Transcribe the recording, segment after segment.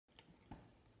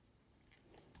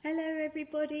Hello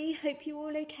everybody, hope you're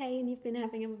all okay and you've been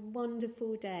having a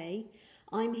wonderful day.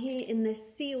 I'm here in the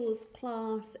SEALS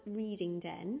class reading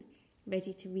den,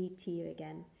 ready to read to you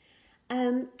again.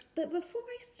 But before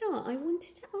I start, I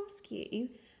wanted to ask you,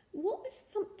 what was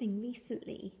something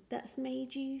recently that's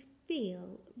made you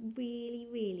feel really,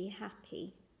 really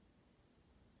happy?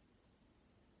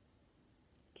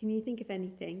 Can you think of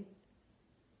anything?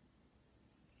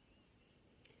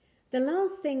 The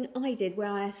last thing I did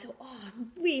where I thought,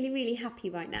 I'm really, really happy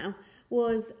right now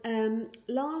was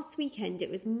last weekend.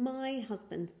 It was my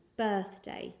husband's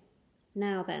birthday.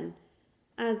 Now then,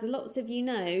 as lots of you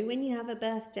know, when you have a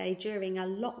birthday during a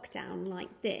lockdown like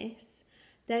this,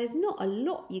 there's not a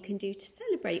lot you can do to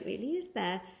celebrate, really, is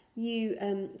there?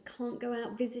 You can't go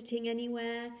out visiting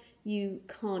anywhere. You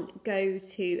can't go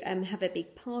to have a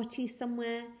big party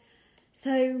somewhere.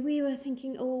 So we were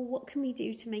thinking, what can we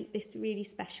do to make this really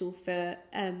special for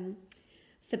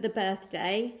the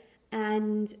birthday?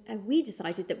 And we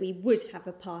decided that we would have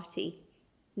a party.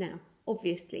 Now,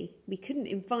 obviously, we couldn't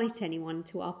invite anyone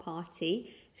to our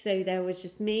party. So there was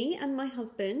just me and my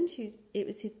husband, it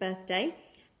was his birthday,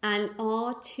 and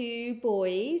our two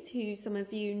boys, who some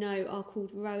of you know are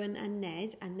called Rowan and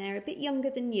Ned, and they're a bit younger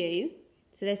than you,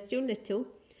 so they're still little.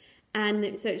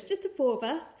 And so it's just the four of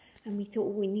us. And we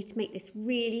thought, we need to make this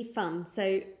really fun.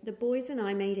 So the boys and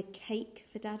I made a cake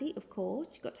for Daddy, of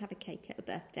course. You've got to have a cake at a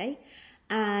birthday.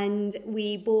 And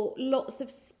we bought lots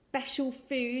of special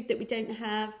food that we don't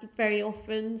have very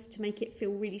often to make it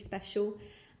feel really special.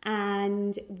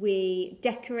 And we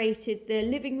decorated the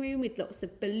living room with lots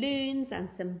of balloons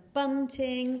and some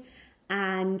bunting.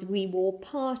 And we wore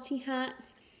party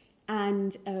hats.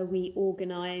 And we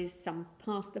organised some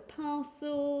Pass the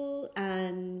Parcel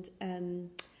and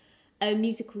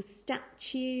musical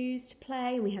statues to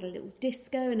play. We had a little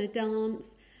disco and a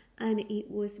dance, and it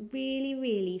was really,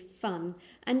 really fun.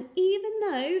 And even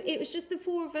though it was just the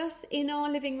four of us in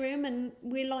our living room, and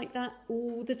we're like that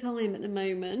all the time at the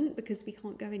moment because we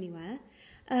can't go anywhere,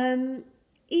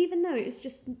 even though it was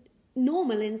just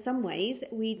normal in some ways,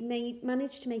 we'd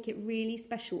managed to make it really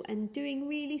special. And doing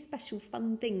really special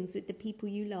fun things with the people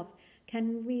you love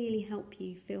can really help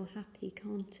you feel happy,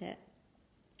 can't it?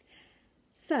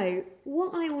 So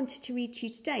what I wanted to read to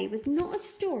you today was not a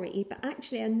story, but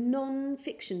actually a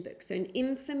non-fiction book, so an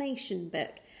information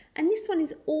book. And this one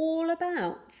is all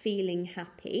about feeling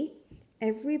happy.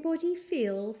 Everybody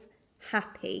feels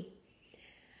happy.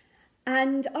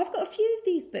 And I've got a few of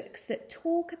these books that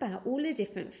talk about all the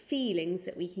different feelings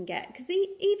that we can get. Because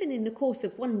even in the course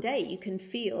of one day, you can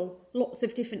feel lots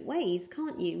of different ways,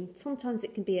 can't you? Sometimes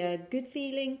it can be a good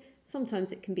feeling.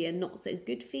 Sometimes it can be a not so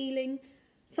good feeling.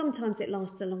 Sometimes it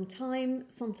lasts a long time,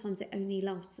 sometimes it only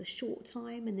lasts a short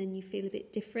time and then you feel a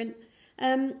bit different.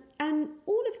 And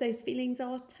all of those feelings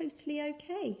are totally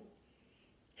okay.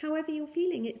 However you're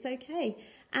feeling, it's okay.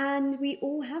 And we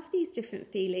all have these different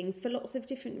feelings for lots of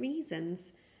different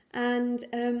reasons. And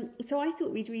so I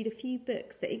thought we'd read a few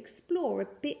books that explore a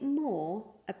bit more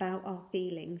about our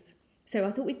feelings. So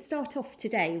I thought we'd start off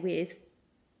today with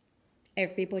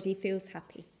Everybody Feels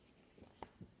Happy.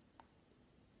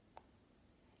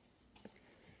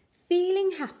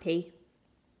 Feeling happy.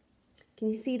 Can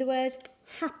you see the word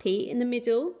happy in the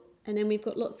middle? And then we've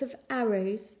got lots of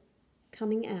arrows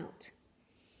coming out.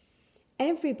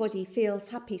 Everybody feels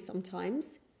happy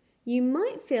sometimes. You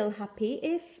might feel happy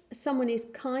if someone is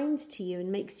kind to you and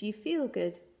makes you feel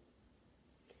good.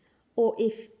 Or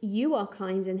if you are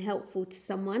kind and helpful to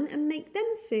someone and make them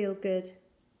feel good.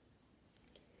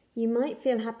 You might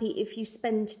feel happy if you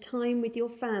spend time with your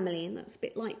family, and that's a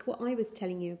bit like what I was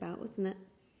telling you about, wasn't it?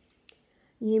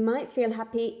 You might feel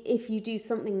happy if you do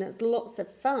something that's lots of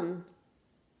fun.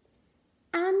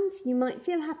 And you might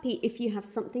feel happy if you have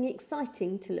something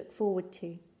exciting to look forward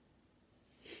to.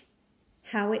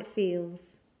 How it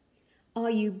feels. Are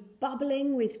you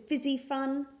bubbling with fizzy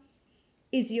fun?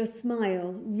 Is your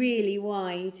smile really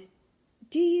wide?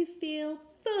 Do you feel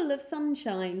full of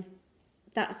sunshine?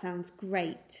 That sounds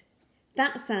great.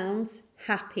 That sounds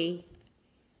happy.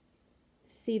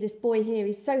 See this boy here,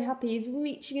 he's so happy, he's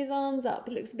reaching his arms up.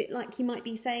 It looks a bit like he might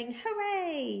be saying,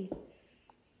 hooray!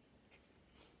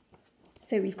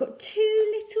 So we've got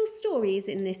two little stories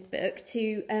in this book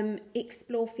to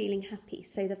explore feeling happy.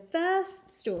 So the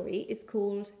first story is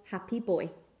called Happy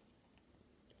Boy.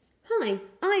 Hi,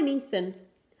 I'm Ethan.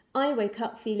 I woke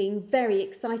up feeling very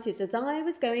excited as I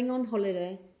was going on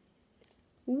holiday.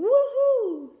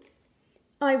 Woohoo!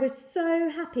 I was so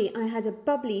happy. I had a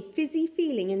bubbly, fizzy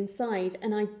feeling inside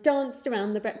and I danced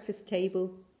around the breakfast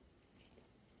table.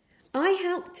 I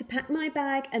helped to pack my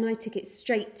bag and I took it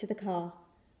straight to the car.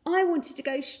 I wanted to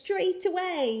go straight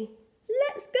away.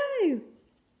 let's go.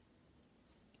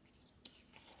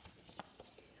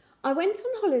 I went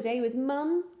on holiday with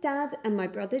Mum, Dad and my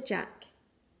brother Jack.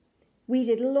 We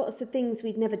did lots of things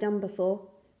we'd never done before.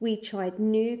 We tried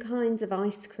new kinds of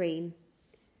ice cream.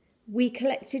 We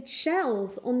collected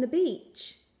shells on the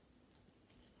beach.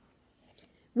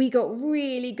 We got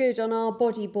really good on our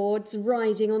bodyboards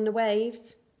riding on the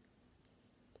waves.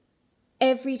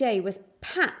 Every day was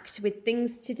packed with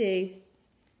things to do.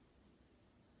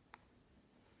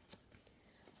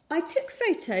 I took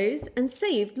photos and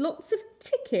saved lots of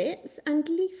tickets and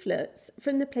leaflets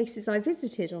from the places I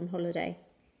visited on holiday.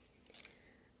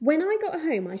 When I got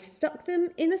home, I stuck them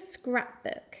in a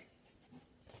scrapbook.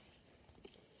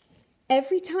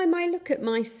 Every time I look at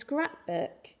my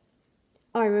scrapbook,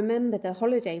 I remember the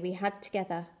holiday we had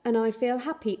together and I feel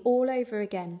happy all over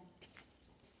again.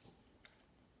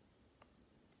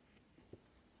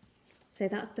 So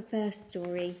that's the first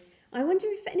story. I wonder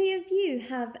if any of you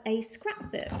have a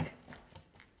scrapbook,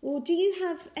 or do you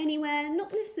have anywhere,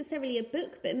 not necessarily a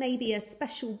book, but maybe a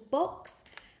special box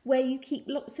where you keep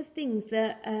lots of things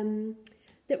that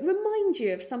remind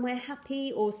you of somewhere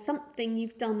happy or something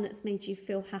you've done that's made you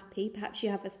feel happy. Perhaps you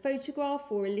have a photograph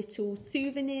or a little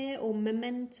souvenir or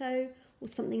memento or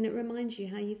something that reminds you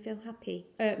how you feel happy,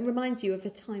 reminds you of a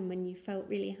time when you felt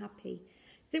really happy.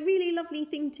 It's a really lovely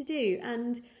thing to do,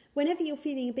 and whenever you're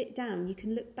feeling a bit down, you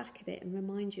can look back at it and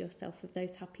remind yourself of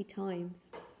those happy times.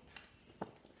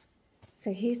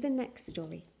 So here's the next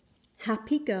story.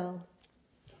 Happy Girl.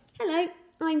 Hello,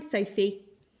 I'm Sophie.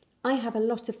 I have a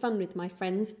lot of fun with my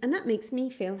friends and that makes me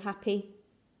feel happy.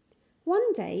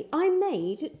 One day I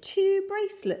made 2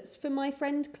 bracelets for my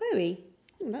friend Chloe.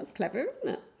 Oh, that's clever, isn't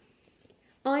it?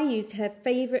 I used her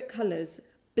favourite colours,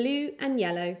 blue and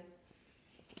yellow.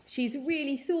 She's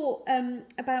really thought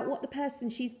about what the person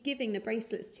she's giving the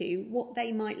bracelets to, what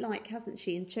they might like, hasn't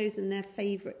she? And chosen their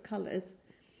favourite colours.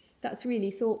 That's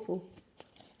really thoughtful.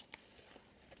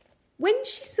 When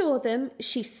she saw them,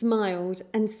 she smiled,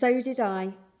 and so did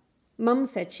I. Mum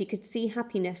said she could see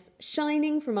happiness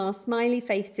shining from our smiley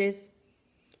faces.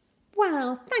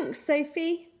 Wow, thanks,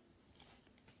 Sophie.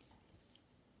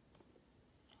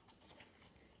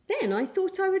 Then I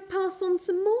thought I would pass on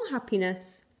some more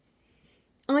happiness.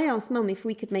 I asked Mum if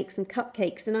we could make some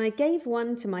cupcakes and I gave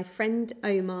one to my friend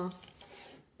Omar.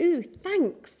 Ooh,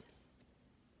 thanks.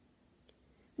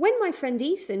 When my friend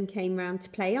Ethan came round to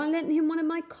play, I lent him one of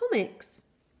my comics.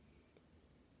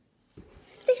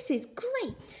 This is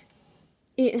great.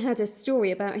 It had a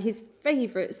story about his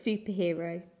favourite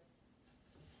superhero.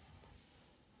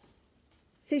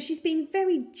 So she's been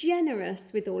very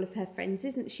generous with all of her friends,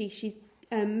 isn't she? She's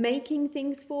making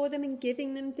things for them and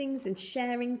giving them things and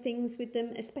sharing things with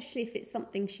them, especially if it's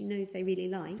something she knows they really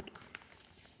like.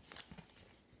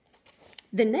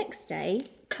 The next day,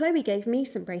 Chloe gave me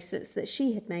some bracelets that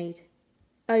she had made.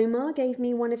 Omar gave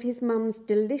me one of his mum's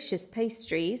delicious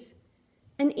pastries,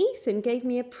 and Ethan gave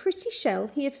me a pretty shell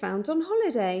he had found on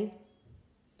holiday.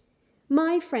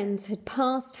 My friends had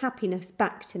passed happiness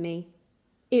back to me.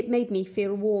 It made me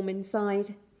feel warm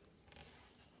inside.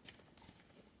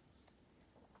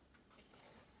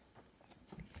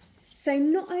 So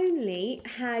not only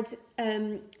had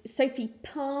Sophie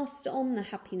passed on the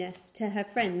happiness to her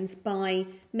friends by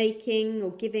making or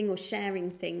giving or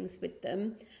sharing things with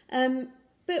them,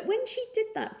 but when she did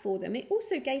that for them, it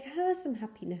also gave her some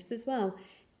happiness as well.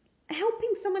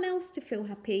 Helping someone else to feel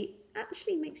happy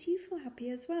actually makes you feel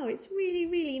happy as well. It's really,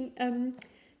 really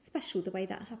special the way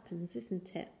that happens,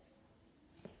 isn't it?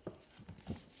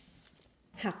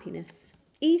 Happiness.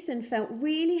 Ethan felt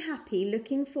really happy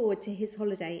looking forward to his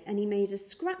holiday and he made a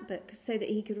scrapbook so that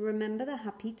he could remember the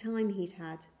happy time he'd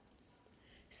had.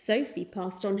 Sophie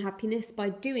passed on happiness by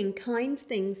doing kind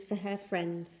things for her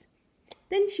friends.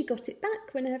 Then she got it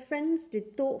back when her friends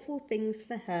did thoughtful things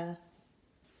for her.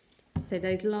 So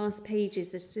those last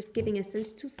pages are just giving us a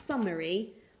little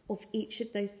summary of each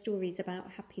of those stories about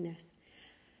happiness.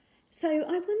 So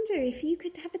I wonder if you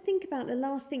could have a think about the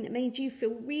last thing that made you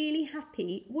feel really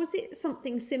happy. Was it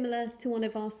something similar to one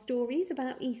of our stories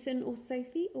about Ethan or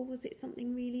Sophie, or was it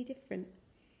something really different?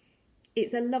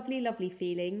 It's a lovely, lovely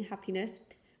feeling, happiness.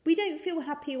 We don't feel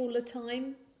happy all the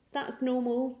time. That's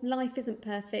normal. Life isn't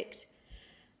perfect.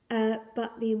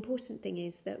 But the important thing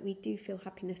is that we do feel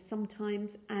happiness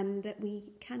sometimes and that we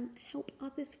can help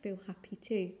others feel happy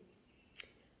too.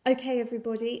 Okay,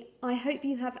 everybody, I hope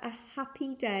you have a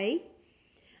happy day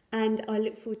and I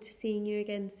look forward to seeing you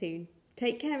again soon.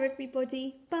 Take care,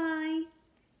 everybody. Bye.